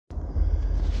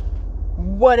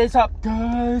What is up,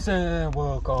 guys, and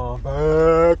welcome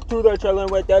back to the Chillin'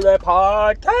 with Dylan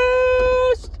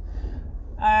podcast.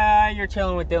 You're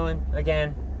chilling with Dylan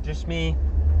again, just me,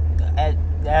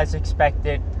 as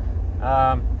expected.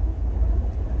 I've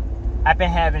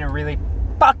been having a really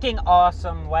fucking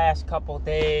awesome last couple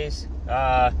days.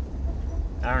 I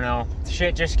don't know,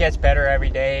 shit just gets better every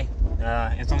day,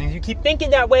 as long as you keep thinking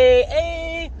that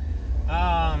way,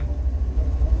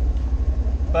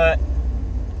 but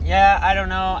yeah, I don't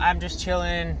know, I'm just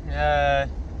chilling,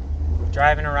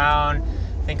 driving around.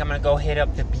 I think I'm gonna go hit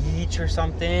up the beach or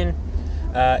something.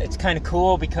 It's kind of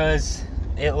cool because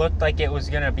it looked like it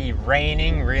was gonna be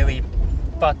raining really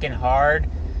fucking hard,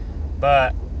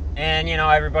 and you know,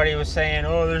 everybody was saying,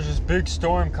 oh, there's this big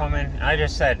storm coming. I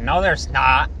just said, no, there's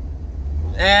not.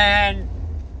 And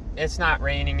it's not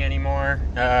raining anymore.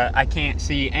 I can't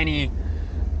see any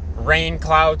rain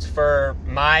clouds for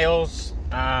miles.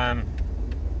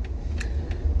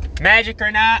 Magic or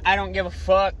not, I don't give a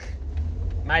fuck.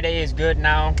 My day is good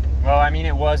now. Well, I mean,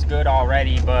 it was good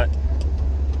already, but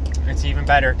it's even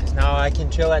better because now I can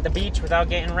chill at the beach without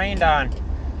getting rained on.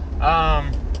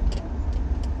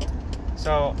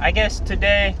 So I guess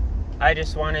today I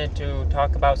just wanted to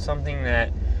talk about something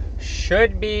that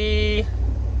should be...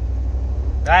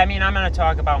 I mean, I'm going to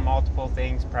talk about multiple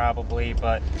things probably,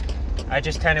 but I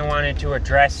just kind of wanted to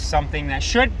address something that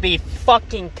should be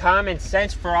fucking common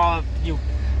sense for all of you.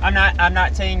 I'm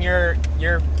not saying you're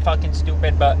fucking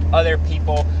stupid, but other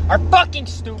people are fucking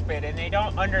stupid and they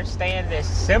don't understand this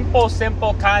simple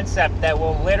concept that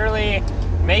will literally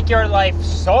make your life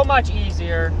so much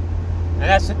easier. And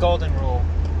that's the golden rule.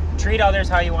 Treat others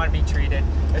how you want to be treated.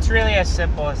 It's really as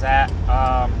simple as that.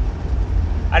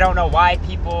 I don't know why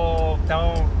people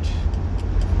don't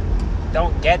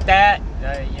get that.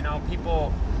 You know,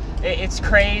 people... It's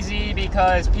crazy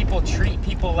because people treat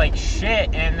people like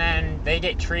shit and then they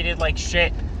get treated like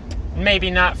shit. Maybe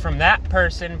not from that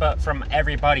person, but from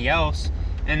everybody else.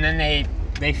 And then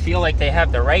they feel like they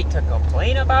have the right to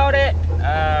complain about it.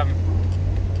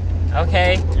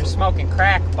 Okay, you're smoking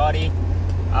crack, buddy.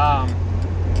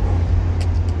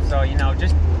 So, you know,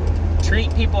 just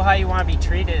treat people how you want to be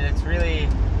treated. It's really,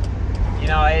 you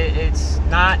know, it's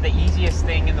not the easiest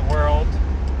thing in the world,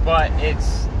 but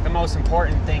it's the most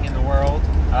important thing in the world.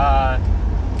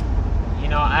 You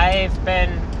know, I've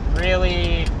been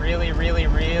really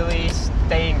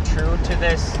staying true to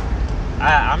this.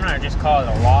 I'm gonna just call it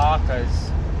a law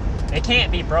because it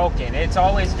can't be broken. It's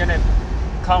always gonna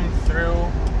come through.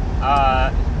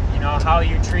 You know, how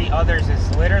you treat others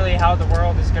is literally how the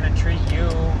world is gonna treat you,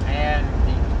 and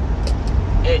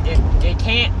it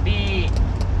can't be,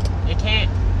 it can't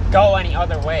go any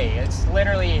other way. It's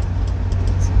literally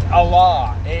a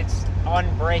law. It's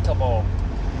unbreakable.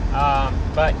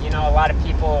 But you know, a lot of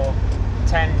people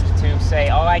tend to say,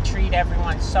 oh, I treat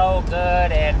everyone so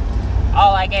good and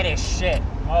all I get is shit.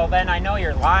 Well, then I know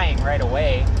you're lying right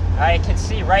away. I can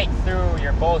see right through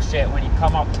your bullshit when you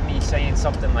come up to me saying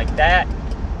something like that.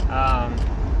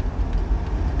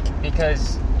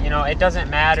 Because, you know, it doesn't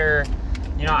matter.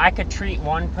 You know, I could treat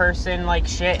one person like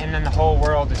shit and then the whole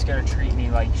world is going to treat me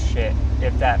like shit,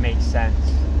 if that makes sense.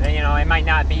 You know, it might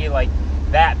not be like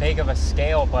that big of a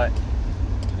scale, but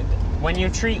when you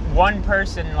treat one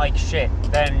person like shit,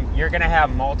 then you're going to have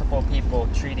multiple people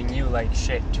treating you like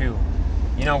shit too.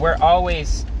 You know, we're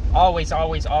always,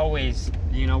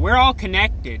 you know, we're all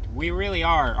connected. We really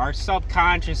are. Our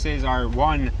subconsciouses are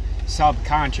one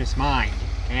subconscious mind.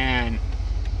 And,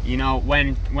 you know,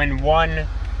 when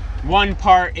one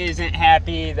part isn't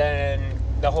happy, then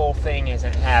the whole thing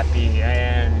isn't happy.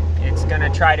 And it's going to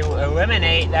try to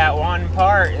eliminate that one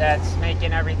part that's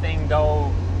making everything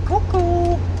go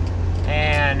cuckoo.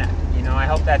 And, you know, I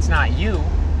hope that's not you.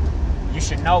 You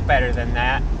should know better than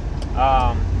that.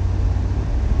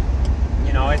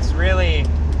 You know, it's really...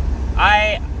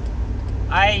 I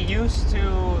used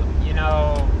to, you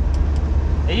know...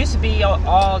 It used to be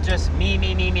all just me.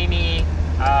 You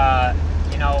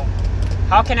know,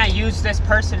 how can I use this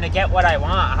person to get what I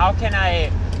want? How can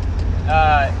I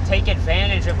take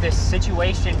advantage of this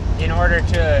situation in order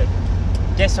to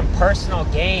get some personal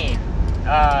gain?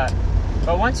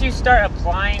 But once you start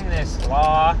applying this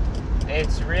law,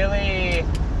 it's really...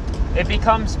 It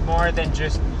becomes more than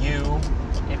just you.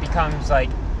 It becomes like,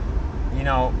 you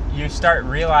know, you start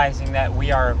realizing that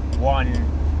we are one.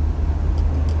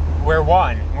 We're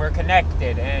one. We're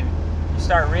connected. And you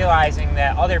start realizing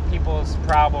that other people's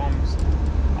problems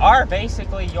are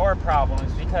basically your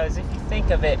problems. Because if you think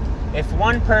of it, if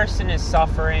one person is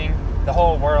suffering, the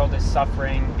whole world is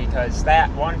suffering. Because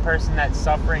that one person that's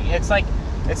suffering, it's like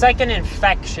an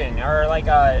infection or like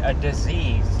a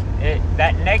disease.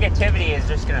 that negativity is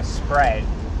just gonna spread.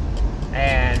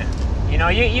 And you know,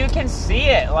 you can see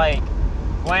it, like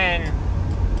when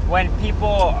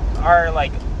people are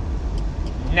like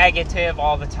negative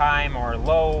all the time, or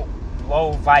low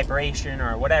vibration,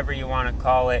 or whatever you want to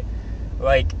call it,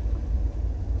 like,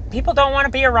 people don't want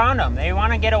to be around them. They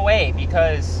want to get away,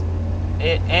 because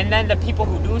and then the people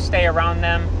who do stay around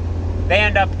them, they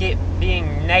end up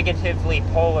being negatively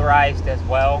polarized as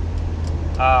well.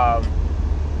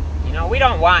 You know, we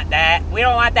don't want that. We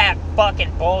don't want that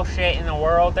fucking bullshit in the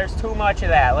world. There's too much of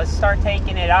that. Let's start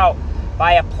taking it out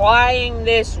by applying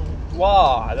this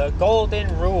law, the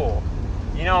golden rule.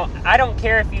 You know, I don't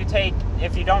care if you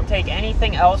don't take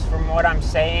anything else from what I'm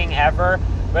saying ever,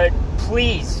 but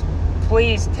please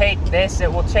take this.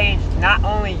 It will change not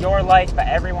only your life, but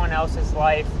everyone else's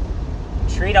life.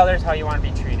 Treat others how you want to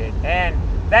be treated. And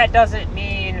that does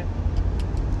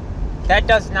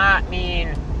not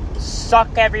mean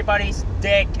suck everybody's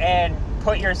dick and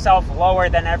put yourself lower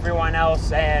than everyone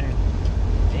else. And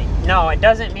no, it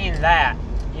doesn't mean that.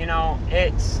 You know,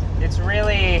 it's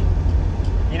really,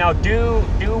 you know, do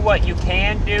what you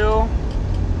can do.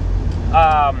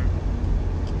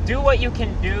 Do what you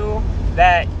can do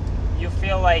that you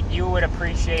feel like you would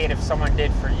appreciate if someone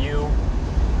did for you.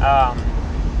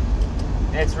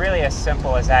 It's really as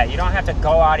simple as that. You don't have to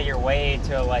go out of your way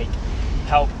to, like,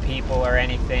 help people or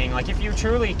anything. Like, if you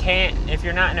truly can't, if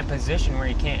you're not in a position where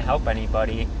you can't help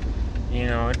anybody, you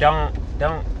know, don't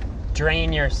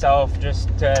drain yourself just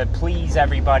to please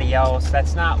everybody else.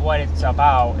 That's not what it's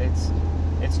about.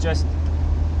 It's just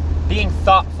being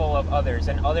thoughtful of others,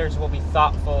 and others will be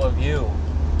thoughtful of you.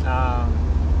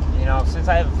 You know, since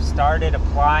I've started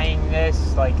applying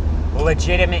this, like,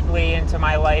 legitimately into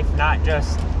my life, not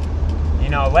just, you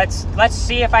know, let's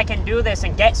see if I can do this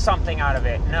and get something out of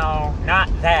it. No, not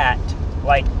that.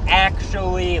 Like,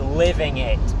 actually living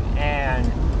it,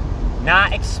 and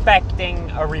not expecting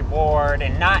a reward,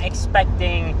 and not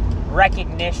expecting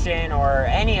recognition or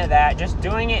any of that. Just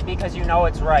doing it because you know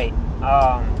it's right.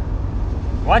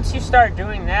 Once you start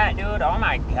doing that, dude, oh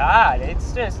my God,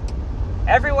 it's just,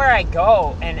 everywhere I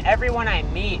go and everyone I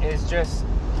meet is just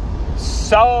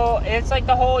so, it's like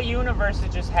the whole universe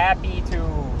is just happy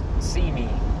to see me.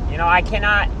 You know, I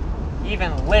cannot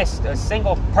even list a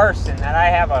single person that I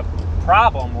have a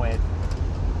problem with.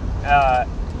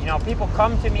 You know, people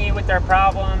come to me with their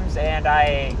problems, and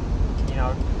you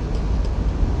know,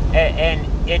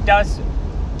 and it does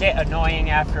get annoying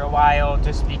after a while,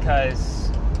 just because,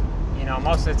 you know,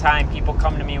 most of the time people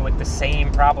come to me with the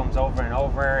same problems over and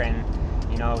over,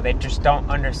 and, you know, they just don't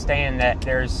understand that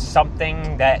there's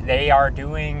something that they are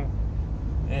doing,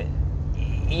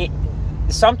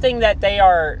 something that they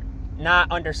are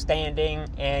not understanding,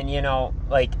 and, you know,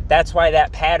 like, that's why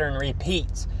that pattern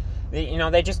repeats. You know,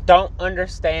 they just don't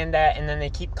understand that, and then they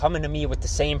keep coming to me with the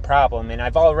same problem, and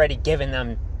I've already given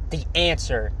them the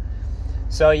answer.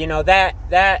 So, you know,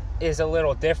 that is a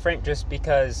little different, just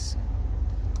because,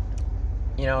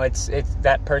 you know, it's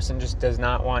that person just does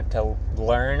not want to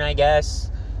learn, I guess.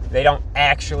 They don't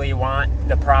actually want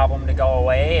the problem to go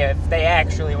away. If they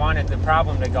actually wanted the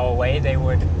problem to go away, they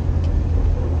would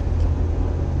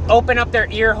open up their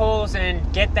ear holes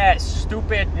and get that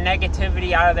stupid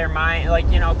negativity out of their mind. Like,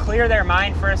 you know, clear their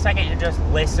mind for a second and just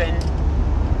listen.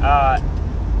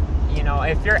 You know,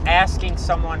 if you're asking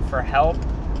someone for help,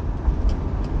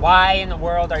 why in the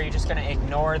world are you just going to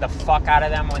ignore the fuck out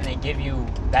of them when they give you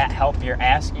that help you're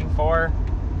asking for?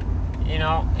 You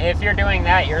know, if you're doing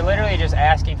that, you're literally just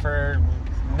asking for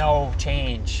no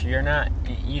change.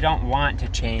 You don't want to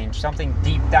change. Something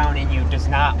deep down in you does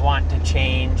not want to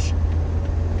change.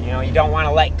 You know, you don't want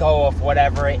to let go of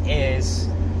whatever it is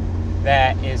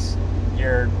that is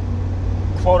your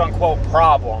quote-unquote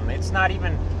problem. It's not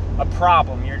even a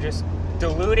problem. You're just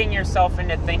deluding yourself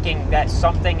into thinking that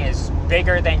something is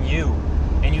bigger than you,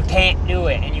 and you can't do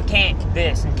it, and you can't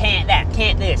this, and can't that,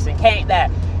 can't this, and can't that.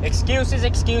 Excuses,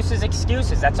 excuses,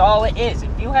 excuses. That's all it is.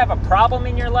 If you have a problem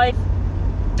in your life,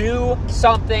 do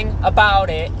something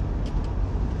about it,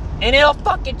 and it'll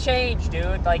fucking change,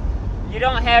 dude. Like, you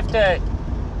don't have to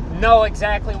know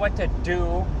exactly what to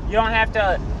do. You don't have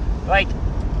to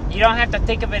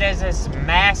think of it as this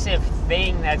massive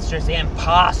thing that's just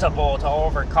impossible to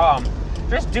overcome.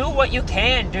 Just do what you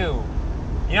can do.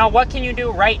 You know, what can you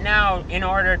do right now in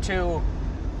order to,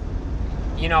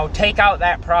 you know, take out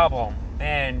that problem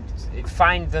and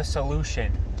find the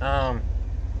solution?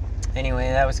 Anyway,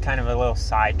 that was kind of a little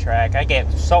sidetrack. I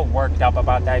get so worked up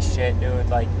about that shit, dude.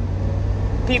 Like,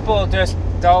 people just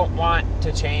don't want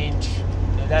to change.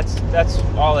 That's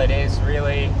all it is,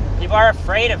 really. People are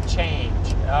afraid of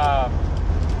change.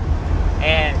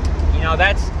 And, you know,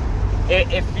 that's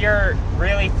if you're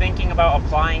really thinking about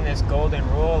applying this golden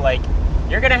rule, like,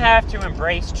 you're going to have to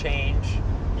embrace change.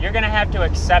 You're going to have to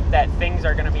accept that things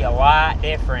are going to be a lot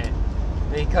different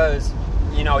because,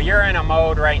 you know, you're in a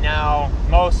mode right now.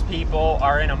 Most people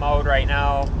are in a mode right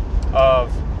now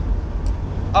of,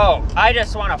 oh, I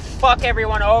just want to fuck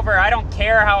everyone over. I don't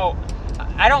care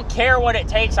what it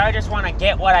takes. I just want to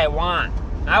get what I want.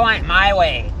 I want it my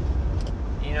way.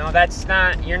 You know,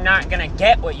 you're not going to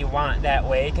get what you want that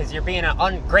way because you're being an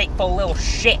ungrateful little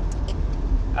shit.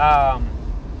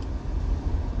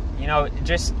 You know,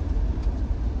 just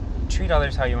treat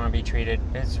others how you want to be treated.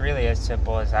 It's really as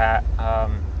simple as that.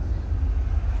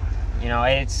 You know,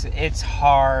 it's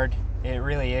hard. It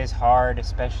really is hard,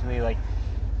 especially like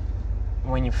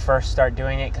when you first start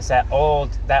doing it, because that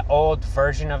old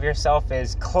version of yourself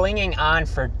is clinging on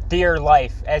for dear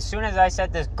life. As soon as I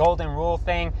said this golden rule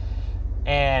thing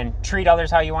and treat others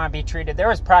how you want to be treated, there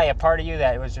was probably a part of you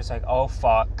that was just like, oh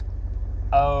fuck,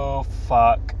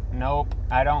 nope,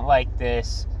 I don't like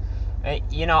this.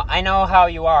 You know, I know how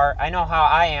you are, I know how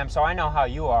I am, so I know how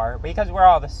you are, because we're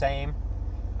all the same.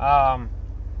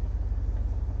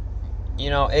 You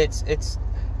know, it's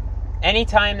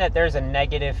anytime that there's a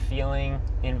negative feeling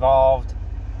involved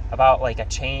about like a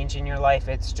change in your life,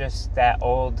 it's just that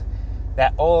old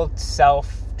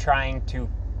self trying to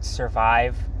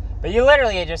survive. But you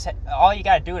literally all you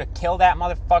gotta do to kill that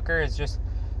motherfucker is just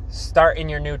start in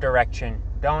your new direction.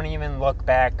 Don't even look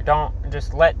back. Don't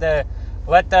just let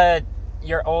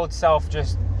your old self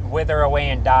just wither away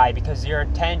and die, because your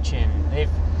attention,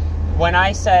 when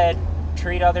I said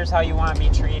treat others how you want to be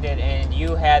treated and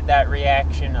you had that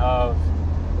reaction of,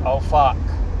 oh fuck,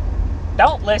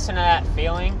 don't listen to that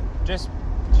feeling. Just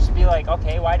be like,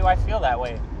 okay, why do I feel that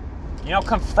way? You know,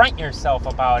 confront yourself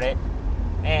about it.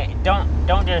 And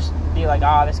don't just be like,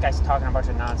 oh, this guy's talking a bunch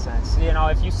of nonsense. You know,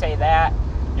 if you say that,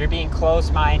 you're being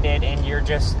close-minded and you're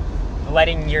just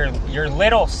letting your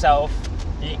little self,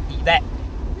 that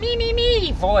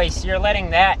me voice, you're letting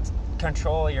that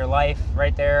control your life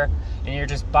right there, and you're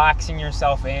just boxing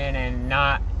yourself in and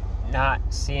not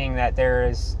seeing that there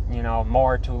is, you know,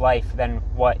 more to life than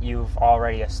what you've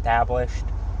already established.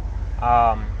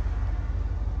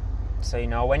 So, you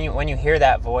know, when you hear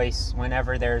that voice,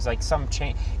 whenever there's like some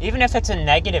change, even if it's a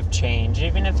negative change,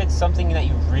 even if it's something that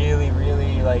you really,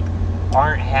 really like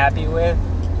aren't happy with,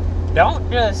 don't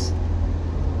just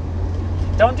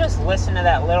listen to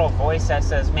that little voice that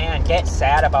says, man, get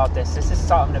sad about this. This is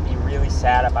something to be really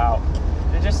sad about.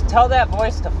 And just tell that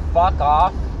voice to fuck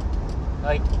off.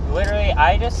 Like, literally,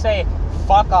 I just say,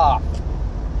 fuck off.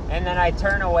 And then I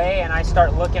turn away and I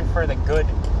start looking for the good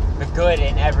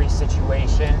in every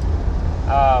situation.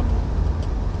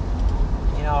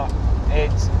 You know,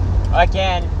 it's,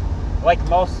 again, like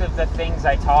most of the things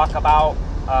I talk about,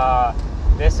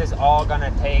 this is all going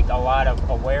to take a lot of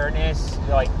awareness.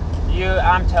 Like,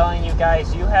 I'm telling you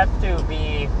guys, you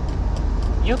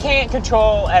can't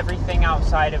control everything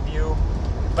outside of you,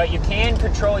 but you can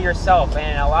control yourself.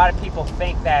 And a lot of people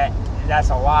think that that's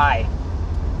a lie,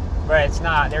 but it's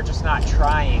not. They're just not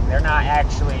trying. They're not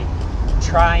actually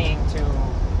trying to,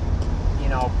 you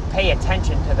know, pay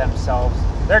attention to themselves.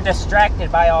 They're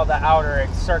distracted by all the outer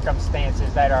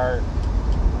circumstances that are,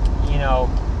 you know,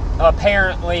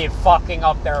 apparently fucking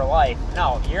up their life.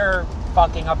 No, you're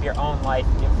fucking up your own life.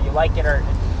 If you like it or...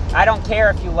 I don't care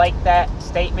if you like that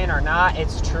statement or not.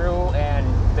 It's true, and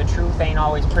the truth ain't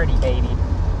always pretty, baby.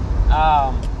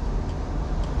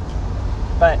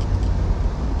 But,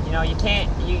 you know, you can't...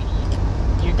 You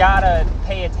gotta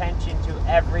pay attention to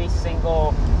every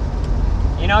single...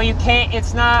 You know, you can't...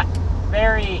 It's not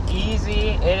very easy.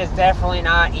 It is definitely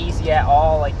not easy at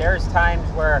all. Like, there's times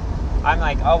where I'm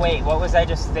like, oh, wait, what was I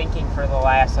just thinking for the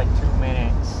last, like, 2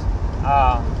 minutes?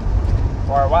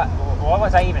 Or what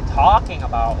was I even talking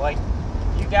about? Like,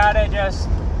 you gotta just,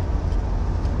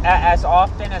 as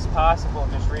often as possible,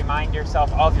 just remind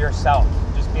yourself of yourself.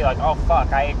 Just be like, oh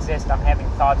fuck, I exist, I'm having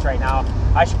thoughts right now,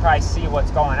 I should probably see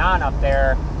what's going on up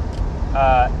there.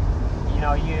 You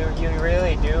know, you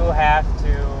really do have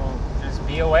to just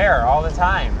be aware all the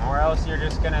time, or else you're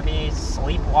just gonna be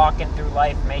sleepwalking through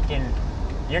life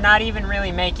you're not even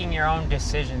really making your own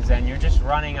decisions, and you're just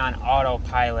running on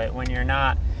autopilot when you're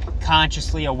not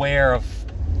consciously aware of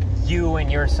you and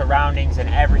your surroundings and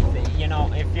everything. You know,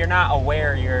 if you're not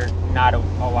aware, you're not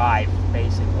alive,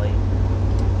 basically.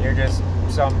 You're just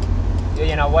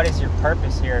you know, what is your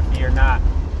purpose here if you're not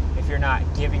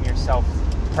giving yourself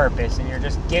purpose, and you're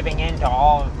just giving in to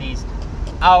all of these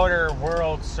outer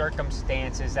world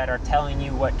circumstances that are telling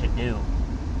you what to do?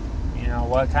 You know,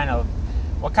 what kind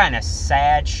of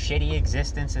sad, shitty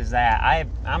existence is that?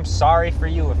 I'm sorry for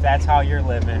you if that's how you're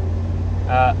living.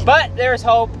 But there's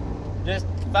hope. Just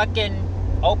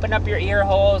fucking open up your ear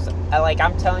holes.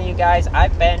 I'm telling you guys,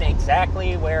 I've been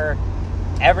exactly where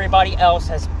everybody else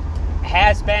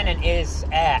has been and is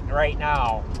at right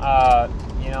now.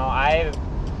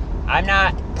 I'm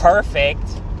not perfect.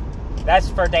 That's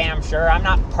for damn sure. I'm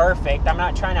not perfect. I'm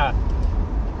not trying to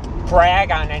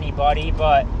brag on anybody,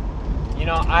 but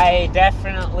I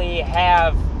definitely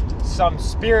have some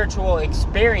spiritual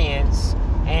experience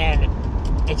and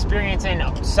experience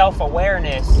in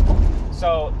self-awareness.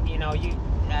 So,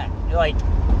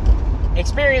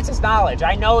 experience is knowledge.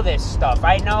 I know this stuff.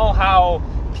 I know how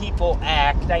people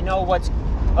act. I know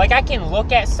I can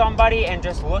look at somebody and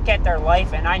just look at their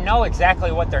life, and I know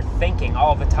exactly what they're thinking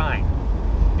all the time.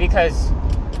 Because,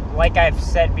 like I've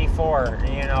said before,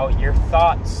 your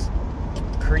thoughts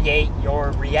create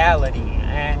your reality.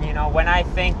 And, when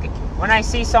I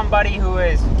see somebody who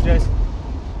is just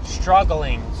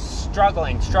struggling,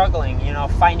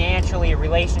 financially,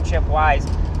 relationship-wise,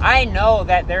 I know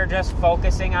that they're just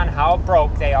focusing on how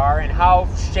broke they are and how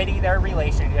shitty their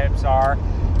relationships are.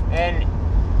 And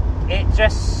it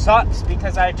just sucks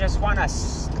because I just want to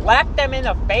slap them in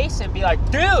the face and be like,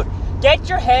 dude, get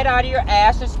your head out of your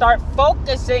ass and start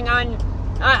focusing on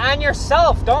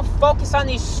yourself. Don't focus on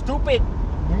these stupid,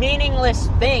 meaningless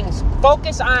things.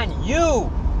 Focus on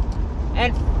you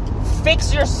and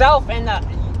fix yourself, and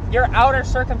your outer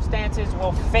circumstances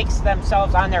will fix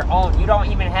themselves on their own. You don't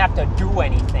even have to do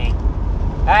anything.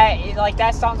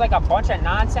 That sounds like a bunch of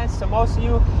nonsense to most of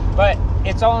you, but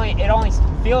it only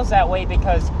feels that way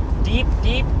because deep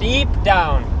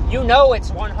down,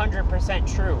 it's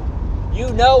 100% true. You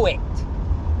know it.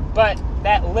 But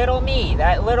that little me,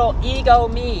 that little ego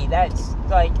me, that's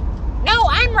like, no,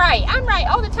 I'm right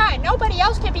all the time. Nobody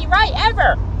else can be right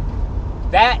ever.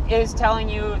 That is telling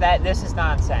you that this is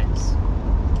nonsense.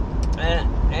 And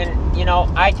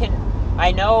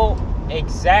I know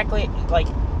exactly,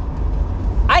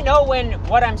 I know when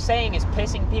what I'm saying is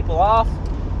pissing people off,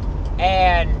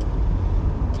 and,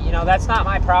 that's not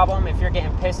my problem if you're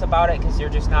getting pissed about it because you're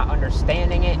just not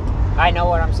understanding it. I know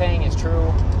what I'm saying is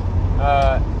true,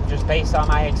 just based on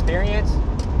my experience,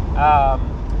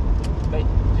 but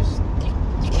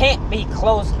you can't be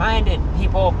closed-minded,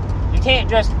 people. You can't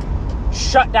just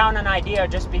shut down an idea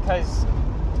just because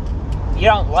you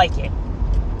don't like it.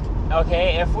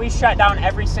 Okay, if we shut down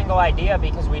every single idea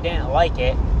because we didn't like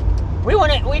it,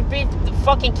 we'd be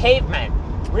fucking cavemen.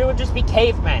 We would just be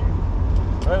cavemen.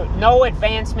 No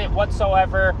advancement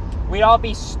whatsoever. We'd all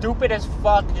be stupid as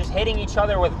fuck, just hitting each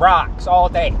other with rocks all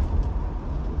day.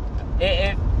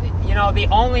 The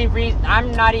only reason,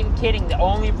 I'm not even kidding, the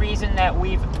only reason that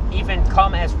we've even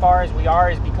come as far as we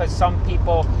are is because some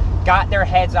people got their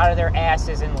heads out of their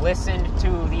asses and listened to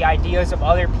the ideas of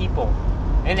other people.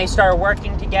 And they started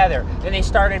working together. And they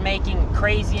started making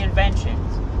crazy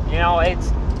inventions.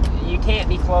 You can't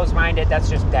be closed-minded. That's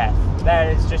just death. That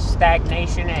is just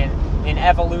stagnation, and in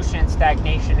evolution,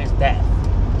 stagnation is death.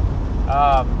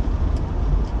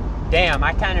 Damn,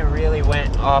 I kind of really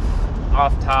went off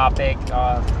topic.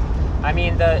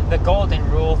 The golden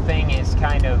rule thing is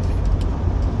kind of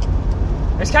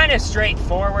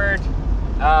straightforward.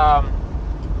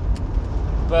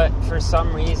 But for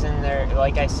some reason,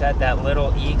 like I said, that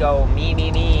little ego,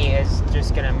 me, is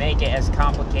just going to make it as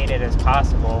complicated as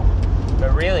possible.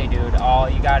 But really, dude, all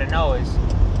you got to know is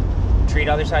treat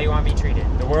others how you want to be treated.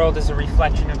 The world is a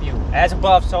reflection of you. As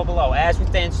above, so below. As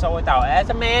within, so without. As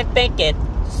a man thinketh,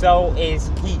 so is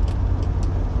he.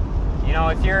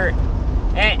 If you're...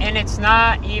 And it's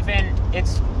not even...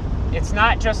 It's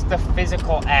not just the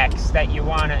physical acts that you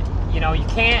want to... You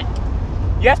can't...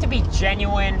 You have to be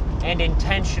genuine and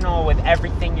intentional with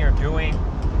everything you're doing.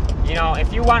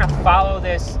 If you want to follow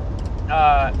this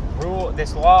rule,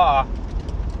 this law,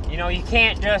 you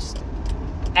can't just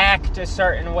act a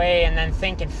certain way and then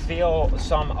think and feel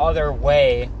some other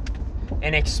way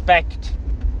and expect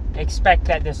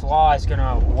that this law is going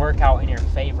to work out in your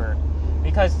favor.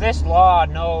 Because this law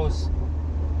knows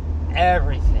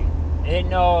everything. It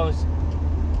knows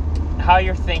how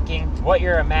you're thinking, what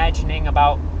you're imagining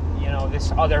about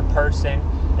this other person.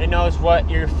 It knows what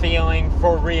you're feeling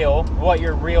for real, what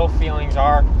your real feelings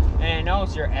are, and it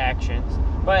knows your actions.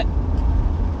 But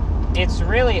it's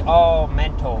really all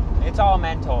mental. It's all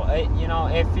mental.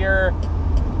 If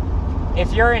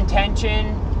your intention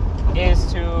is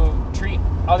to treat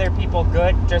other people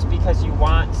good just because you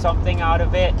want something out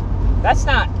of it, that's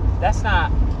not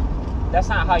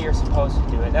how you're supposed to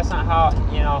do it. That's not how,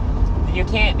 you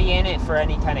can't be in it for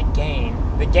any kind of gain.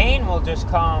 The gain will just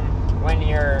come when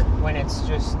it's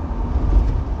just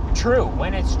true.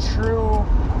 When it's true,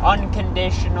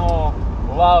 unconditional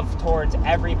love towards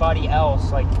everybody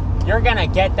else, like, you're gonna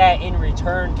get that in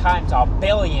return times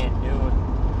 1,000,000,000, dude.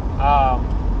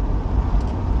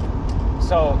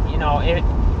 So, you know,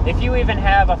 if you even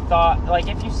have a thought, like,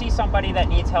 if you see somebody that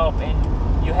needs help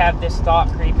and you have this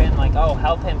thought creep in, like, oh,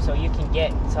 help him so you can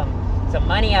get some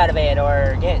money out of it,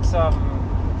 or get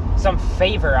some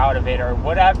favor out of it, or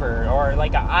whatever, or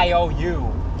like an IOU.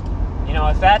 You know,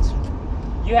 if that's,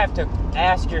 you have to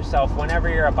ask yourself whenever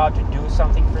you're about to do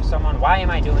something for someone, why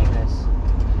am I doing this?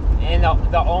 And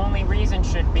the only reason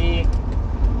should be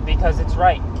because it's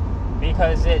right.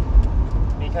 Because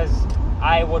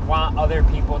I would want other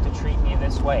people to treat me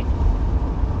this way.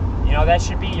 You know, that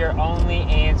should be your only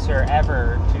answer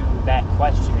ever to that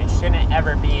question. It shouldn't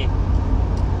ever be,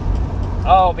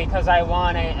 oh, because I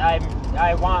want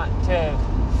to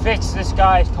fix this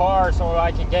guy's car so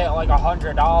I can get like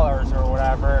 $100 or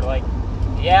whatever. Like,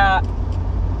 yeah,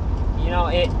 you know,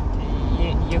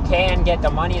 you can get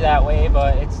the money that way,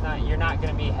 but it's not, you're not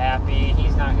going to be happy.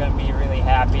 He's not going to be really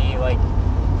happy. Like,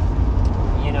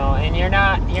 you know, and you're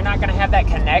not going to have that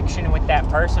connection with that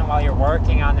person while you're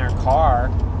working on their car.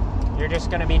 You're just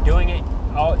going to be doing it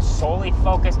all solely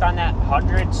focused on that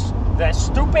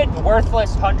stupid,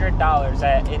 worthless $100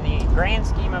 that in the grand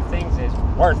scheme of things is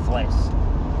worthless.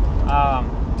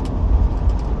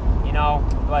 You know,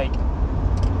 like,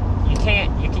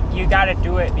 you got to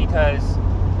do it because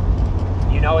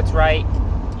you know it's right.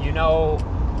 You know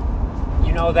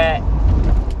that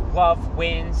love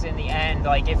wins in the end.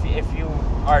 Like, if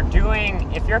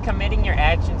you're committing your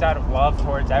actions out of love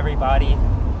towards everybody,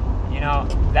 you know,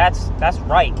 that's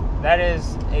right. That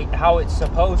is how it's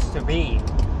supposed to be.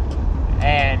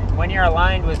 And when you're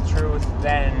aligned with truth,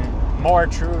 then more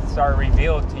truths are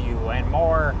revealed to you, and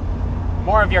more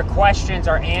of your questions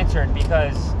are answered,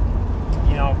 because,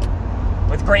 you know,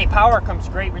 with great power comes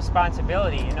great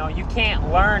responsibility. You know, you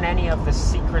can't learn any of the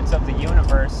secrets of the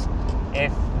universe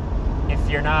if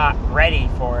you're not ready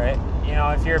for it. You know,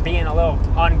 if you're being a little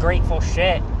ungrateful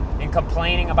shit and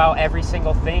complaining about every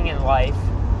single thing in life,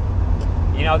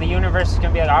 you know, the universe is going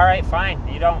to be like, all right, fine.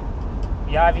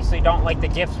 You obviously don't like the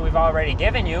gifts we've already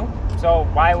given you, so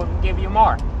why would we give you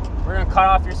more? We're going to cut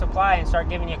off your supply and start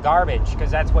giving you garbage because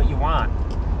that's what you want.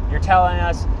 You're telling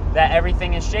us that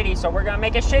everything is shitty, so we're going to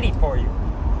make it shitty for you.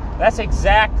 That's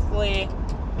exactly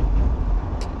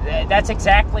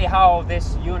how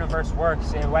this universe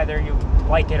works, whether you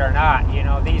like it or not. You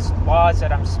know, these laws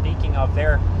that I'm speaking of,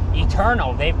 they're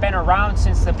eternal. They've been around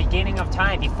since the beginning of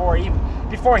time, before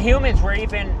humans were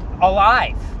even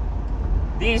alive.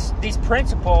 These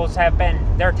principles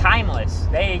they're timeless.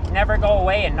 They never go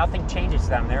away and nothing changes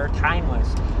them. They're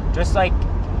timeless. Just like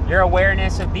your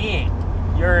awareness of being,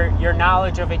 your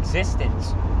knowledge of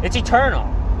existence. It's eternal.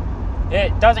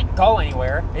 It doesn't go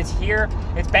anywhere. It's here.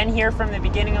 It's been here from the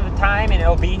beginning of the time, and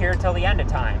it'll be here till the end of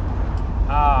time.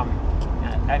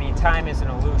 I mean, time is an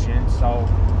illusion, so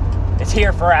it's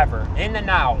here forever. In the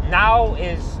now. Now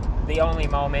is the only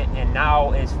moment, and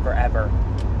now is forever.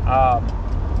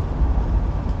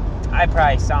 I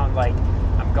probably sound like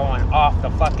I'm going off the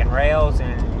fucking rails,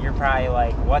 and you're probably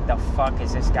like, what the fuck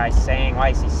is this guy saying? Why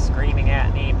is he screaming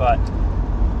at me? But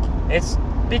it's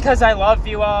because I love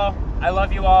you all. I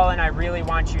love you all, and I really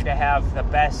want you to have the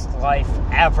best life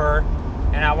ever.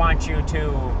 And I want you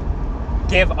to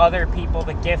give other people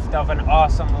the gift of an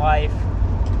awesome life.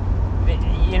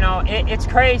 You know, it's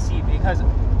crazy because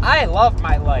I love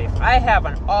my life. I have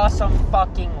an awesome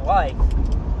fucking life.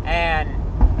 And,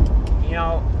 you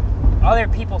know, other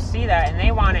people see that and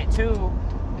they want it too.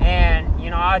 And, you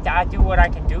know, I do what I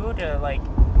can do to, like,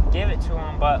 give it to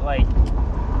them. But, like,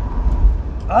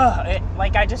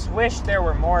 I just wish there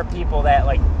were more people that,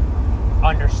 like,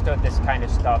 understood this kind of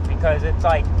stuff. Because it's,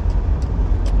 like,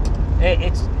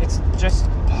 it's just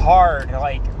hard,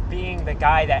 like, being the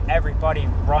guy that everybody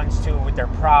runs to with their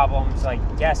problems. Like,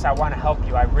 yes, I want to help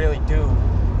you, I really do,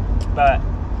 but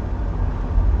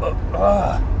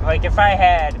like, if I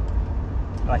had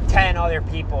like 10 other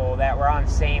people that were on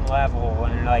the same level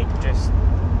and, like, just,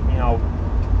 you know,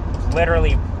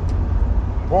 literally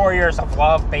warriors of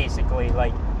love, basically,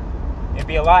 like, it'd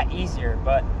be a lot easier.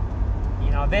 But,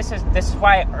 you know, this is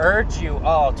why I urge you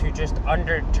all to just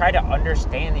try to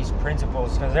understand these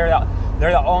principles, because they're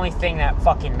the only thing that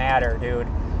fucking matter, dude.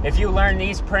 If you learn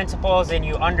these principles and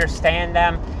you understand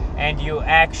them and you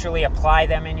actually apply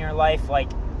them in your life, like,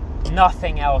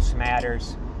 nothing else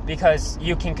matters, because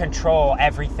you can control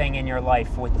everything in your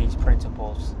life with these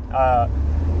principles.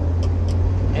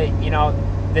 You know,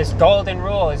 this golden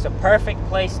rule is a perfect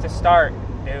place to start,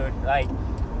 dude. Like,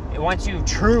 once you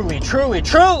truly,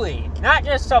 not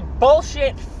just a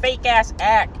bullshit, fake-ass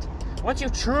act, once you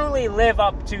truly live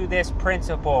up to this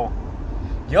principle,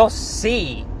 you'll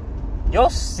see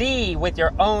with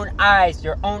your own eyes,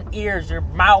 your own ears, your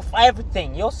mouth,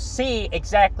 everything. You'll see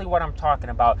exactly what I'm talking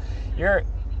about.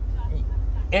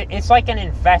 It's like an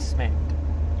investment.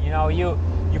 You know, you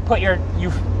put your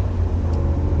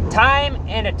time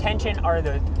and attention are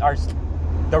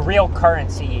the real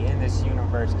currency in this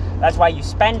universe. That's why you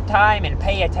spend time and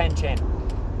pay attention.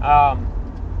 And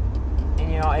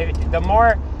you know, the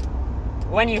more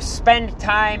when you spend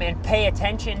time and pay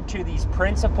attention to these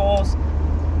principles,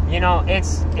 you know,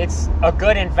 it's a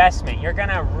good investment. You're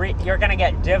gonna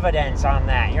get dividends on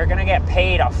that. You're gonna get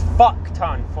paid a fuck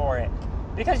ton for it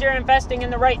because you're investing in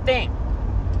the right thing.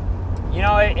 You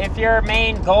know, if your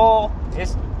main goal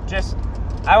is just,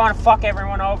 I want to fuck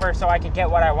everyone over so I can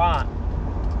get what I want.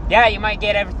 Yeah, you might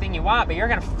get everything you want, but you're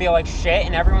gonna feel like shit,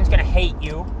 and everyone's gonna hate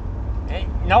you.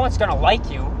 No one's gonna like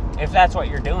you if that's what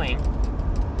you're doing.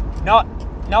 No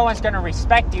one's gonna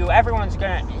respect you.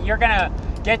 You're gonna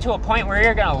get to a point where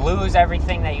you're gonna lose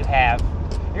everything that you have.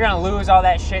 You're gonna lose all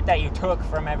that shit that you took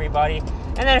from everybody.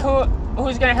 And then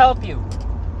who's gonna help you?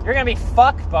 You're gonna be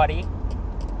fucked, buddy.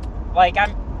 Like,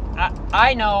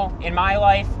 I know in my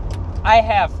life, I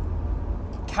have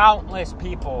countless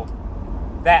people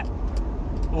that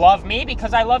love me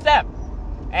because I love them.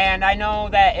 And I know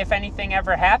that if anything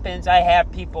ever happens, I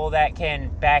have people that can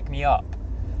back me up.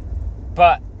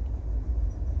 But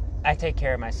I take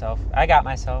care of myself. I got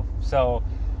myself. So,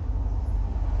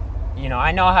 you know,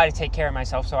 I know how to take care of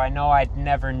myself, so I know I'd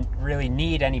never really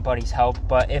need anybody's help.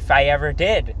 But if I ever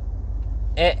did,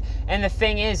 and the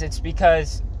thing is, it's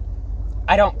because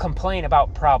I don't complain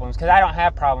about problems, because I don't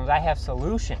have problems. I have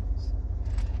solutions.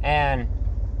 And,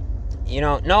 you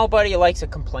know, nobody likes a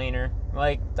complainer.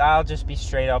 Like, I'll just be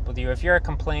straight up with you. If you're a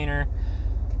complainer,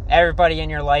 everybody in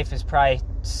your life is probably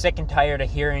sick and tired of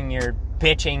hearing your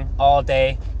bitching all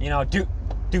day. You know, do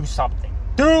something.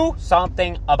 Do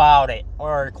something about it,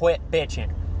 or quit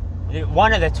bitching.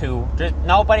 One of the two. Just,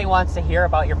 nobody wants to hear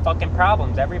about your fucking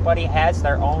problems. Everybody has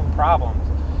their own problems.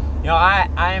 You know,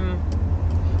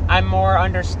 I'm more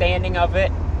understanding of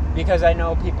it because I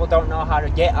know people don't know how to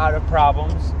get out of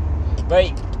problems.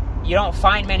 But you don't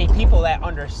find many people that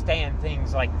understand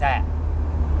things like that.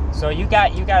 So you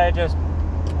gotta just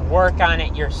work on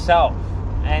it yourself,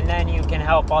 and then you can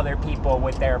help other people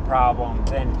with their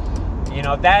problems. And you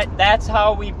know, that's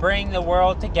how we bring the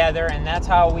world together, and that's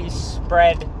how we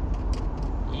spread.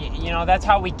 You know, that's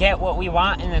how we get what we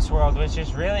want in this world, which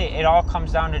is really, it all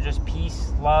comes down to just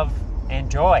peace, love, and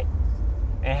joy,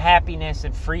 and happiness,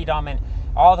 and freedom, and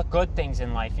all the good things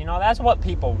in life. You know, that's what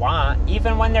people want.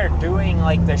 Even when they're doing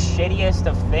like the shittiest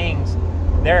of things,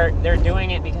 they're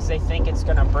doing it because they think it's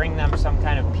going to bring them some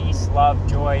kind of peace, love,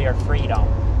 joy, or freedom.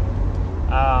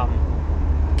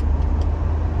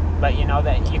 But you know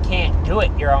that you can't do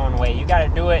it your own way. You got to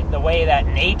do it the way that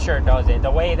nature does it, the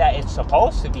way that it's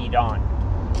supposed to be done,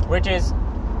 which is,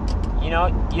 you know,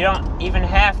 you don't even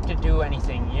have to do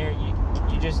anything.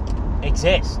 You just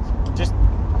exist.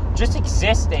 Just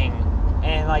existing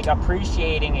and like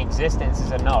appreciating existence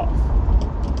is enough.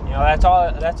 You know,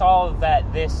 that's all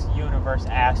that this universe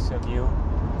asks of you.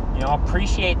 You know,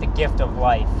 appreciate the gift of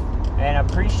life and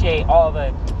appreciate all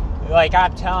the, like,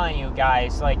 I'm telling you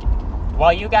guys, like,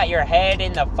 while you got your head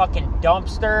in the fucking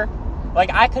dumpster,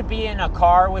 like, I could be in a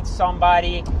car with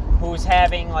somebody who's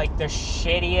having like the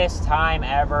shittiest time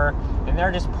ever, and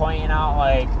they're just pointing out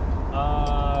like,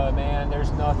 man,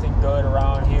 there's nothing good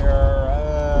around here,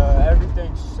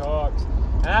 everything sucks.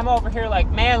 And I'm over here like,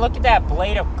 man, look at that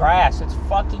blade of grass. It's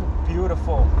fucking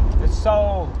beautiful. It's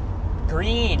so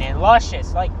green and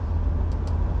luscious. Like,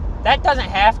 that doesn't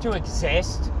have to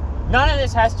exist. None of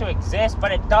this has to exist,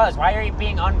 but it does. Why are you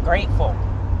being ungrateful?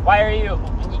 Why are you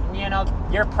know,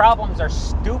 your problems are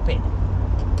stupid.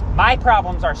 My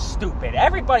problems are stupid.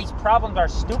 Everybody's problems are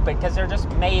stupid because they're just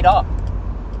made up.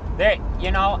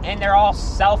 You know, and they're all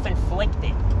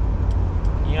self-inflicted.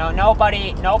 You know,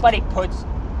 nobody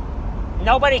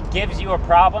gives you a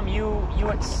problem. You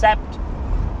accept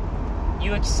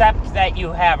that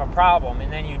you have a problem,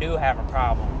 and then you do have a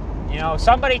problem. You know,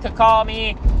 somebody could call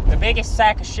me the biggest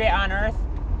sack of shit on earth.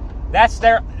 That's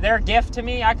their gift to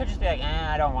me. I could just be like,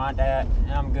 I don't want that.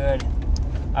 I'm good.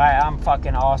 I'm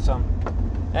fucking awesome.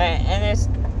 And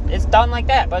it's done like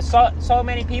that. But so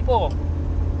many people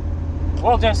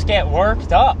will just get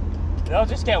worked up. They'll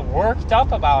just get worked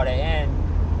up about it, and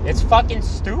it's fucking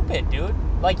stupid, dude.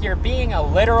 Like, you're being a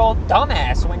literal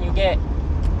dumbass when you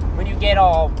get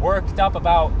all worked up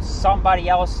about somebody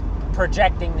else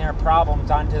projecting their problems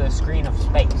onto the screen of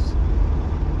space.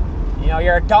 You know,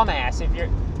 you're a dumbass if you're...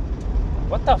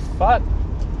 What the fuck?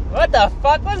 What the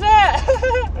fuck was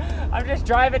that? I'm just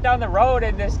driving down the road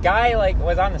and this guy like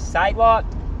was on the sidewalk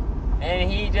and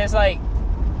he just like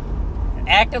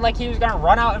acted like he was gonna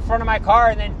run out in front of my car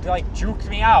and then like juked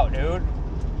me out, dude.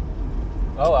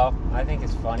 Oh well, I think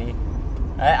it's funny.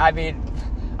 I mean,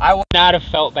 I would not have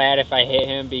felt bad if I hit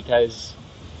him because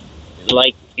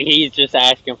like he's just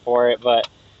asking for it, but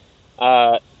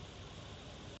yeah,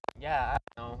 I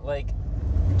don't know, like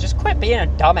just quit being a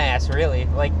dumbass, really.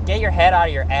 Like, get your head out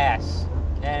of your ass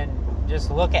and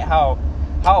just look at how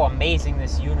amazing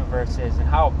this universe is and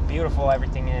how beautiful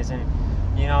everything is. And,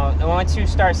 you know, once you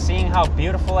start seeing how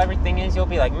beautiful everything is, you'll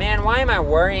be like, man, why am I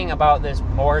worrying about this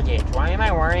mortgage? Why am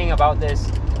I worrying about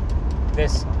this,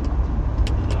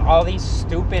 all these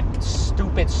stupid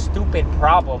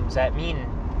problems that mean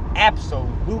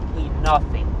absolutely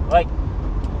nothing? Like,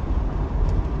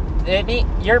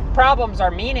 your problems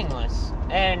are meaningless.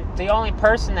 And the only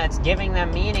person that's giving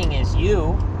them meaning is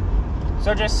you.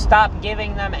 So just stop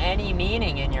giving them any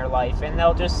meaning in your life and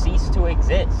they'll just cease to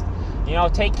exist. You know,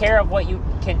 take care of what you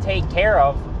can take care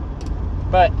of.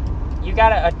 But you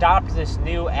gotta adopt this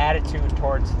new attitude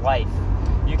towards life.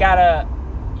 You gotta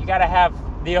have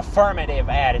the affirmative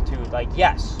attitude. Like,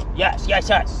 yes.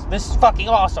 This is fucking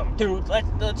awesome, dude.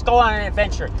 Let's go on an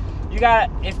adventure.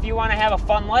 If you want to have a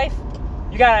fun life,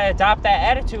 you gotta adopt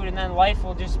that attitude, and then life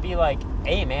will just be like,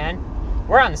 hey man,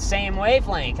 we're on the same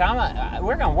wavelength.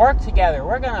 We're gonna work together.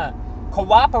 We're gonna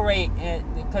cooperate,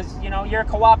 because, you know, you're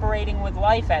cooperating with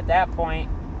life at that point.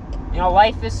 You know,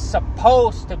 life is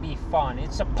supposed to be fun.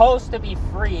 It's supposed to be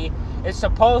free. It's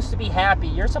supposed to be happy.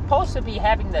 You're supposed to be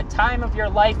having the time of your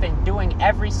life and doing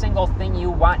every single thing you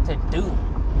want to do.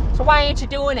 So why ain't you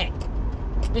doing it?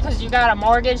 Because you got a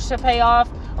mortgage to pay off,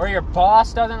 or your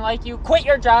boss doesn't like you? Quit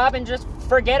your job and just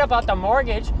forget about the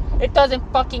mortgage. It doesn't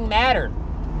fucking matter.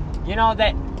 You know,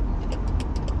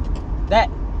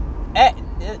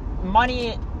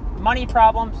 money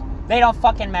problems, they don't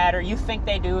fucking matter. You think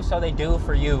they do, so they do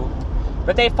for you.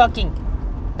 But they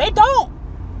don't.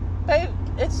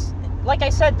 It's like I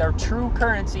said, their true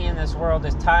currency in this world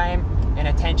is time and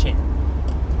attention.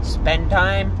 Spend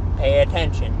time, pay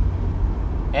attention.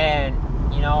 And,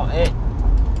 you know,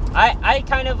 I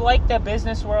kind of like the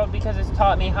business world because it's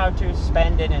taught me how to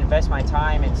spend and invest my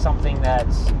time in something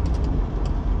that's,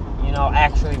 you know,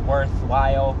 actually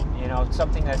worthwhile. You know,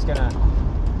 something that's gonna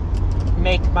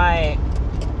make my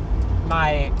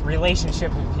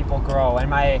relationship with people grow, and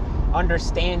my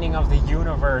understanding of the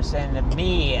universe and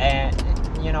me, and,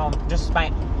 you know, just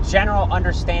my general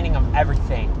understanding of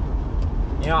everything.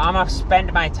 You know, I'm gonna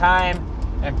spend my time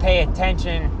and pay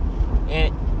attention.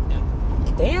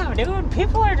 Damn, dude,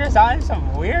 people are just on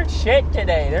some weird shit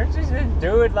today. There's just this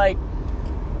dude, like,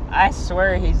 I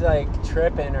swear he's, like,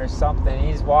 tripping or something.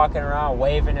 He's walking around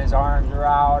waving his arms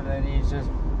around, and he's just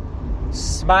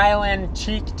smiling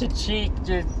cheek to cheek,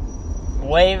 just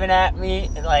waving at me.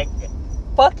 And, like,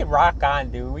 fucking rock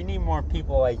on, dude. We need more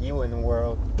people like you in the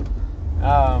world.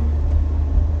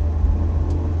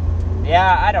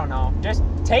 Yeah, I don't know. Just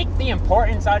take the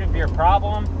importance out of your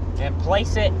problem and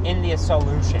place it in the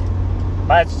solution.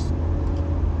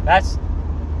 That's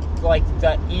like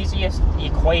the easiest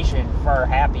equation for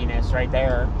happiness right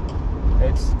there.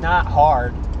 It's not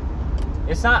hard.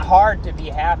 It's not hard to be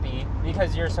happy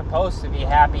because you're supposed to be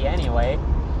happy anyway.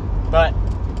 But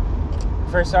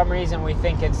for some reason we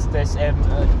think it's this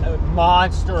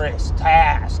monstrous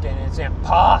task and it's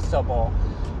impossible.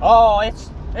 Oh,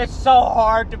 it's so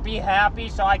hard to be happy,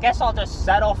 so I guess I'll just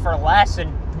settle for less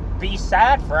and be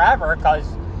sad forever because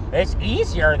it's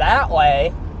easier that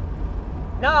way.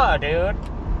 No, dude.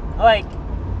 Like,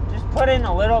 just put in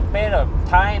a little bit of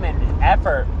time and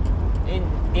effort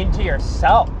into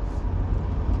yourself.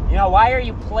 You know, why are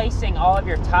you placing all of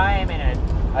your time and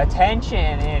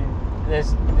attention in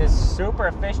this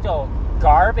superficial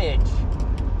garbage,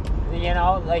 you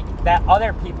know, like, that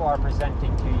other people are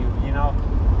presenting to you, you know?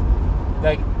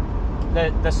 Like,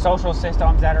 the social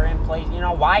systems that are in place, you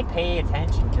know, why pay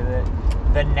attention to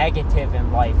the negative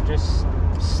in life? Just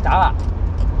stop.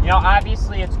 You know,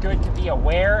 obviously it's good to be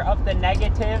aware of the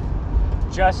negative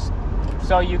just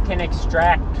so you can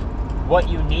extract what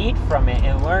you need from it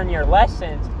and learn your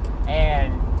lessons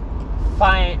and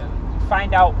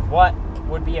find out what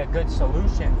would be a good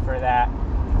solution for that.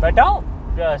 But don't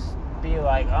just be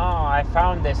like, oh, I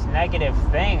found this negative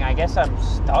thing. I guess I'm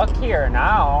stuck here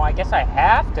now. I guess I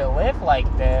have to live like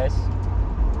this.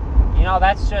 You know,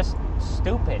 that's just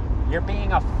stupid. You're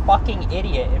being a fucking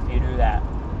idiot if you do that.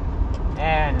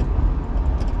 And,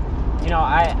 you know,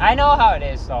 I know how it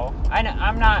is, though.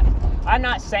 I'm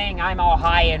not saying I'm all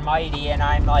high and mighty and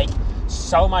I'm, like,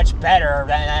 so much better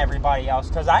than everybody else,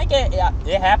 because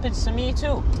it happens to me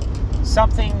too.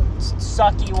 Something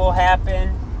sucky will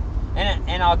happen,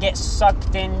 and I'll get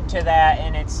sucked into that,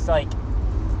 and it's like,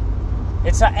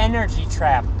 it's an energy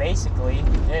trap, basically.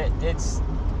 It's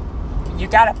you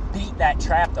gotta beat that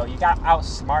trap, though. You gotta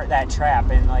outsmart that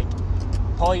trap and like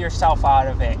pull yourself out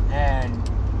of it. And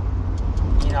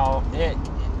you know,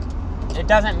 it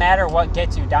doesn't matter what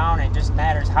gets you down. It just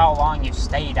matters how long you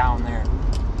stay down there.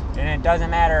 And it doesn't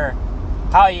matter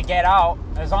how you get out,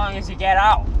 as long as you get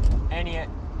out and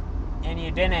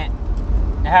you didn't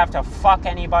have to fuck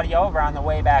anybody over on the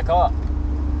way back up.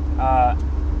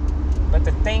 But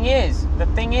the thing is,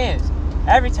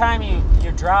 every time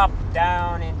you drop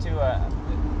down into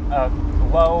a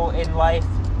low in life,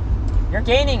 you're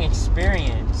gaining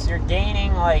experience. You're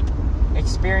gaining like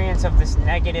experience of this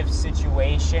negative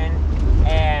situation,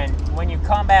 and when you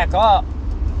come back up,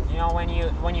 you know, when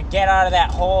you get out of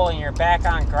that hole and you're back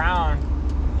on ground,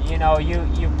 you know,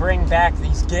 you bring back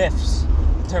these gifts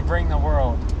to bring the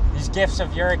world, these gifts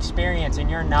of your experience and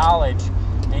your knowledge,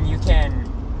 and you can,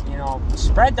 you know,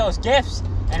 spread those gifts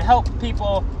and help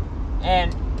people,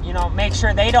 and you know, make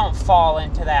sure they don't fall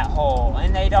into that hole,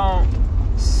 and they don't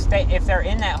stay. If they're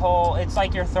in that hole, it's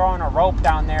like you're throwing a rope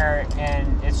down there,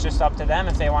 and it's just up to them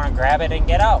if they want to grab it and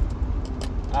get out.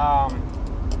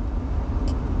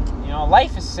 You know,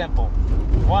 life is simple.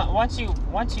 Once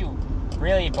you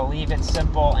really believe it's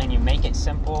simple and you make it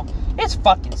simple, it's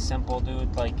fucking simple,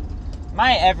 dude. Like,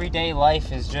 my everyday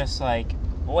life is just like,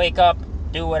 wake up,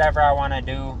 do whatever I want to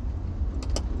do,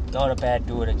 go to bed,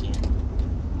 do it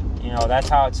again. You know, that's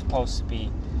how it's supposed to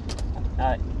be.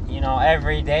 You know,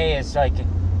 every day is like,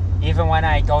 even when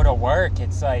I go to work,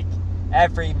 it's like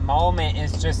every moment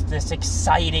is just this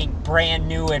exciting, brand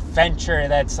new adventure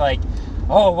that's like,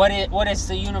 oh, what is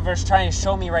the universe trying to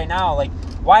show me right now? Like,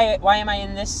 why am I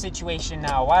in this situation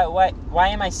now? Why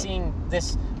am I seeing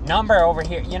this number over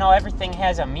here? You know, everything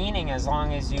has a meaning as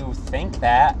long as you think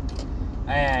that.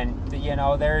 And, you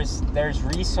know, there's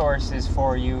resources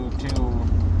for you to,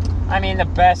 I mean, the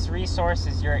best resource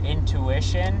is your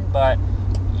intuition, but,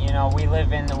 you know, we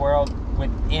live in the world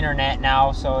with internet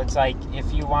now, so it's like,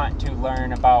 if you want to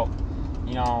learn about,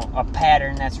 you know, a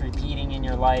pattern that's repeating in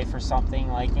your life or something,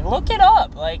 like, look it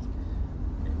up. Like,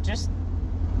 just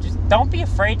don't be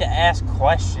afraid to ask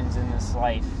questions in this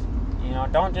life. You know,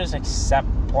 don't just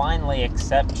blindly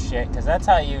accept shit, because that's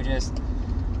how you just,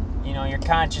 you know, your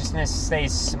consciousness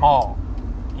stays small.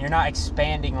 You're not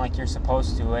expanding like you're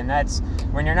supposed to, and that's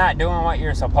when you're not doing what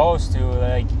you're supposed to.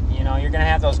 Like, you know, you're gonna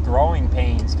have those growing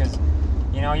pains, because,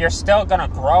 you know, you're still gonna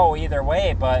grow either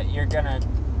way, but you're gonna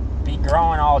be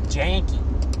growing all janky.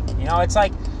 You know, it's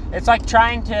like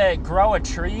trying to grow a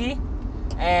tree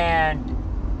and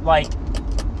like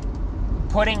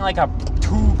putting like a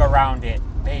tube around it,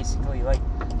 basically, like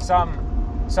some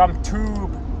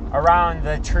tube around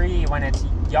the tree when it's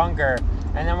younger,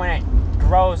 and then when it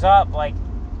grows up, like,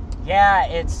 yeah,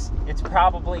 it's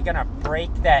probably gonna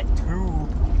break that tube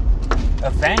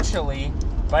eventually,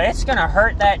 but it's gonna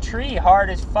hurt that tree hard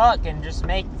as fuck and just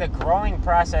make the growing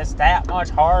process that much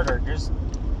harder, just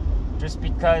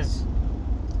because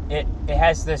it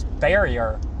has this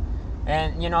barrier.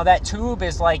 And, you know, that tube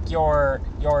is like your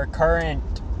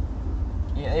current,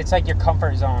 it's like your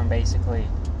comfort zone, basically.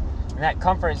 And that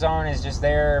comfort zone is just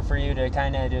there for you to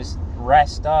kind of just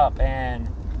rest up and,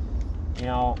 you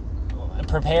know,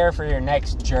 prepare for your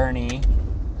next journey.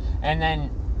 And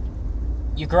then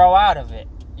you grow out of it.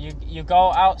 You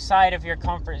go outside of your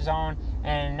comfort zone,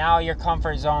 and now your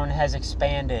comfort zone has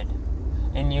expanded,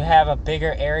 and you have a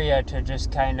bigger area to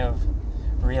just kind of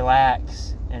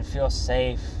relax and feel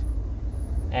safe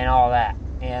and all that.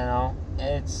 You know,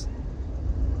 it's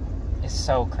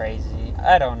so crazy.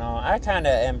 I don't know. I kind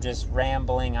of am just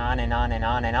rambling on and on and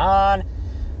on and on,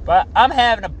 but I'm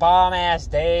having a bomb-ass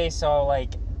day, so,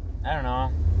 like, I don't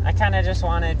know. I kind of just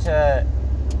wanted to,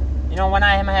 you know, when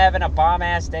I am having a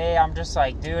bomb-ass day, I'm just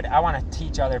like, dude, I want to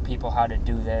teach other people how to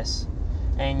do this.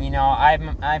 And, you know,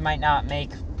 I might not make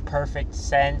perfect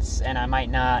sense, and I might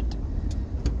not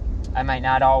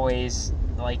always,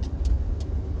 like,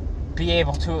 be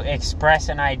able to express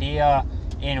an idea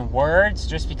in words,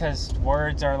 just because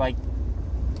words are, like,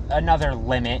 another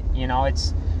limit. You know,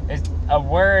 it's a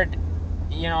word,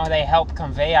 you know, they help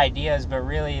convey ideas, but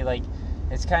really, like,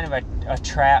 it's kind of a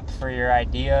trap for your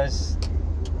ideas,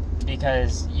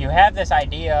 because you have this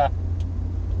idea,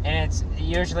 and it's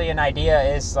usually an idea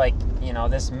is like, you know,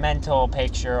 this mental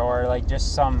picture, or like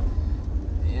just some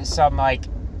like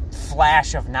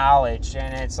flash of knowledge,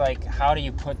 and it's like, how do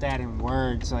you put that in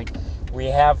words? Like, we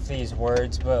have these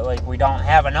words, but like we don't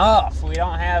have enough. We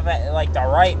don't have like the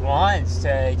right ones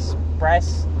to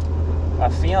express a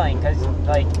feeling, because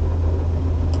like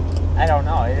I don't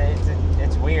know,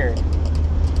 it's weird.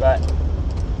 But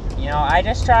you know, I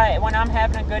just try, when I'm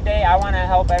having a good day, I want to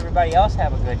help everybody else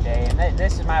have a good day, and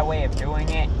this is my way of doing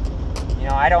it. You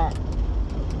know, I don't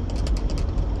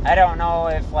know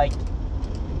if like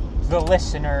the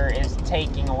listener is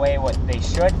taking away what they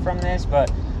should from this,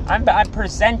 but I'm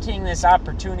presenting this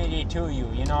opportunity to you.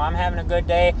 You know, I'm having a good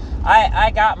day.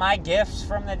 I got my gifts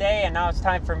from the day, and now it's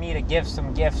time for me to give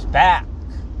some gifts back.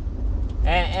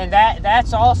 And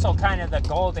that's also kind of the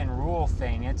golden rule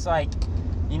thing. It's like,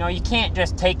 you know, you can't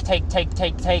just take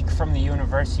from the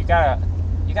universe. You gotta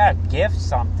give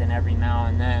something every now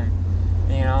and then,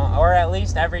 you know, or at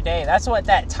least every day. That's what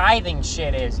that tithing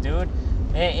shit is, dude.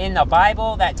 In the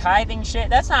Bible, that tithing shit,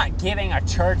 that's not giving a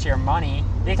church your money,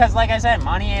 because like I said,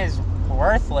 money is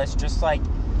worthless, just like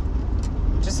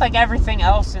everything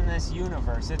else in this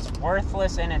universe. It's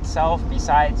worthless in itself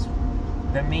besides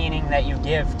the meaning that you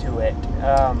give to it.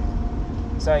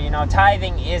 So, you know,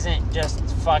 tithing isn't just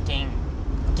fucking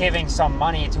giving some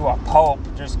money to a pope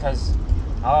just because,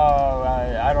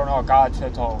 I don't know, God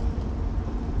said so.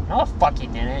 No, fuck he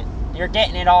didn't. You're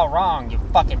getting it all wrong, you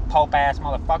fucking pope-ass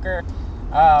motherfucker.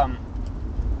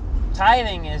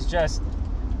 Tithing is just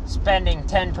spending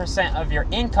 10% of your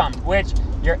income, which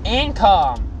your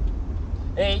income,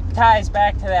 it ties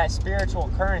back to that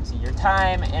spiritual currency, your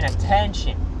time and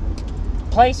attention.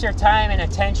 Place your time and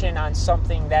attention on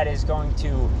something that is going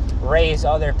to raise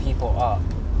other people up.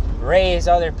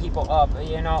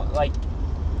 You know, like,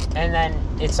 and then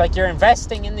it's like you're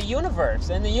investing in the universe,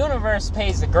 and the universe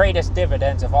pays the greatest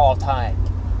dividends of all time.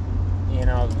 You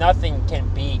know, nothing can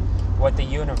beat what the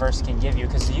universe can give you,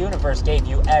 because the universe gave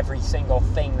you every single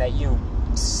thing that you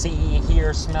see,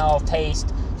 hear, smell,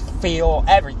 taste, feel,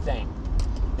 everything.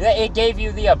 It gave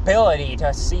you the ability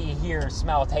to see, hear,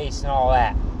 smell, taste, and all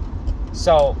that.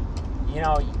 So, you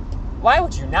know, why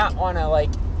would you not want to,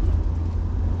 like,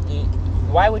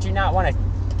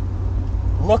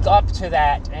 look up to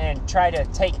that and try to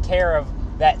take care of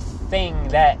that thing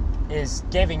that is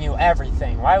giving you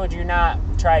everything? Why would you not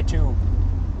try to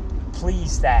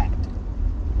please that?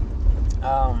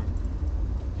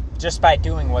 Just by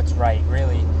doing what's right,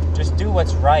 really. Just do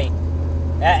what's right.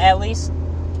 At least,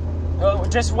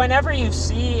 just whenever you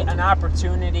see an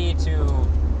opportunity to,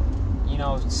 you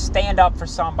know, stand up for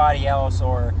somebody else,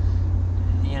 or,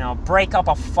 you know, break up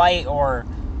a fight, or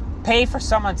pay for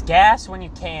someone's gas when you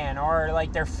can, or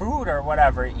like their food or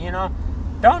whatever, you know,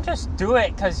 don't just do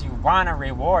it because you want a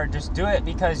reward. Just do it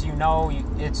because you know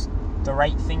it's the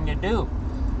right thing to do.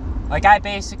 Like, I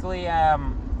basically,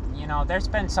 you know, there's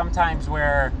been some times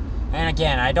where, and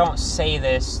again, I don't say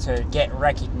this to get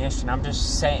recognition. I'm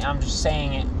just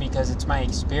saying it because it's my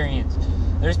experience.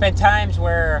 There's been times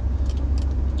where,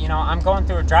 you know, I'm going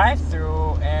through a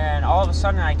drive-thru, and all of a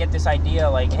sudden I get this idea,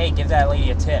 like, hey, give that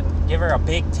lady a tip. Give her a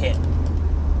big tip.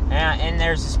 And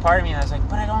there's this part of me that's like,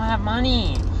 but I don't have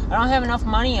money. I don't have enough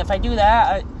money. If I do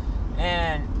that,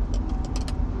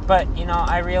 but, you know,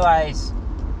 I realize,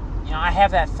 you know, I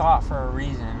have that thought for a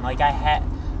reason. Like,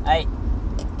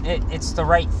 it's the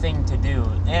right thing to do.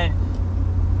 And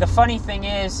the funny thing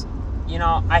is, you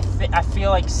know, I feel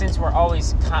like since we're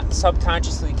always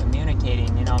subconsciously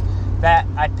communicating, you know, that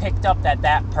I picked up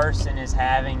that person is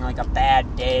having like a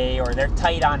bad day, or they're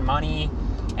tight on money,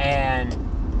 and,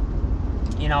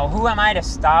 you know, who am I to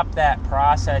stop that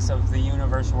process of the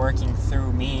universe working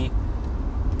through me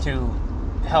to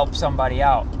help somebody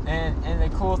out? And the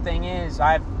cool thing is,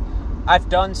 I've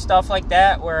done stuff like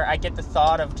that where I get the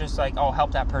thought of just like, oh,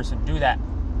 help that person, do that,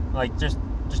 like just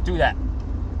do that,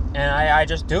 and I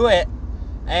just do it,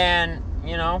 and,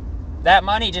 you know, that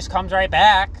money just comes right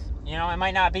back. You know, it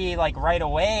might not be like right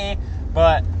away,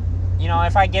 but, you know,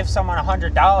 if I give someone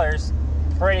 $100,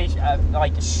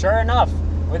 like, sure enough,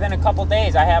 within a couple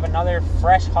days, I have another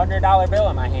fresh $100 bill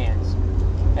in my hands,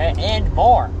 and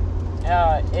more.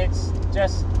 It's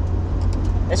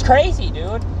crazy,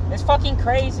 dude. It's fucking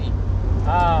crazy.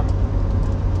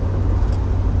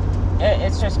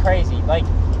 It's just crazy. Like,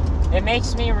 it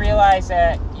makes me realize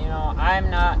that, you know, I'm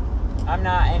not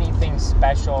anything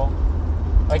special.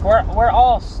 Like, we're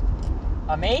all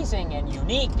amazing and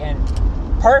unique and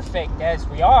perfect as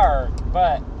we are,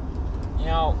 but, you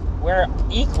know, we're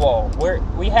equal.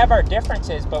 We have our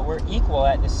differences, but we're equal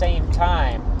at the same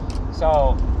time.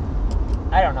 So,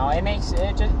 I don't know,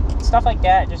 stuff like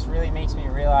that just really makes me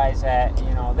realize that,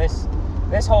 you know, this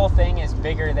whole thing is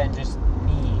bigger than just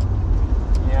me.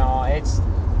 You know, it's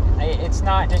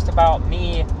not just about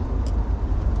me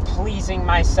pleasing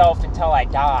myself until I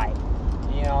die.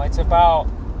 You know, it's about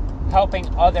helping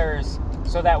others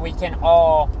so that we can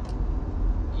all,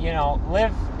 you know,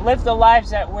 live the lives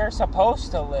that we're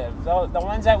supposed to live. The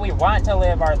ones that we want to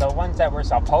live are the ones that we're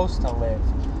supposed to live.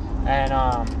 And,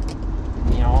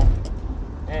 you know,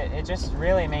 it just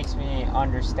really makes me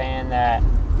understand that,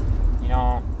 you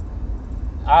know,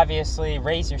 obviously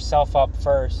raise yourself up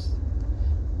first.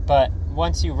 But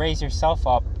once you raise yourself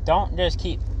up, don't just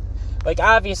keep, like,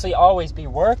 obviously always be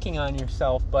working on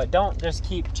yourself, but don't just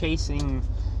keep chasing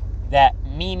that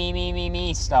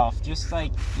me stuff. Just,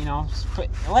 like, you know,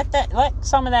 let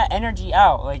some of that energy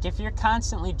out. Like, if you're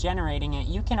constantly generating it,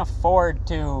 you can afford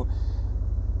to,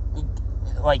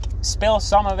 like, spill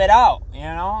some of it out, you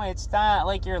know? It's not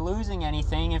like you're losing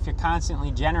anything if you're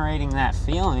constantly generating that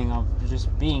feeling of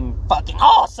just being fucking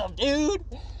awesome, dude.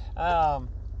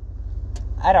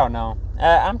 I don't know.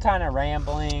 I'm kind of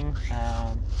rambling.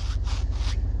 I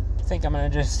think I'm gonna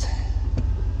just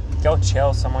go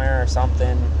chill somewhere or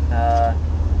something.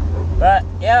 But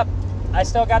yep, I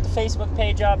still got the Facebook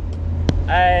page up.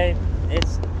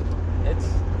 It's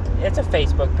a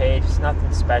Facebook page. It's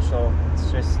nothing special.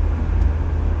 It's just,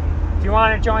 if you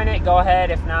want to join it, go ahead.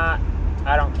 If not,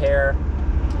 I don't care.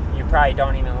 You probably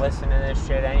don't even listen to this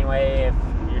shit anyway if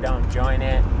you don't join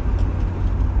it.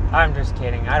 I'm just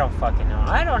kidding. I don't fucking know.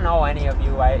 I don't know any of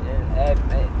you.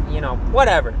 You know,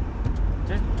 whatever.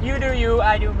 Just you do you,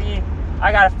 I do me.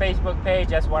 I got a Facebook page.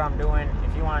 That's what I'm doing.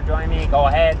 If you want to join me, go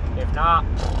ahead. If not,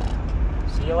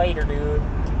 see you later, dude.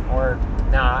 Or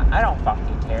not. I don't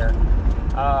fucking care.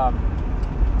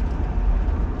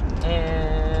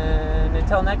 And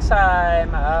until next time,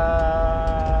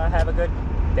 have a good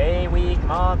day, week,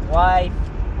 month, life,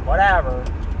 whatever.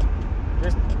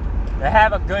 Just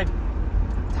have a good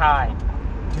time,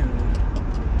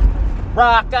 dude.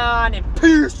 Rock on and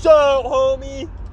peace out, homie.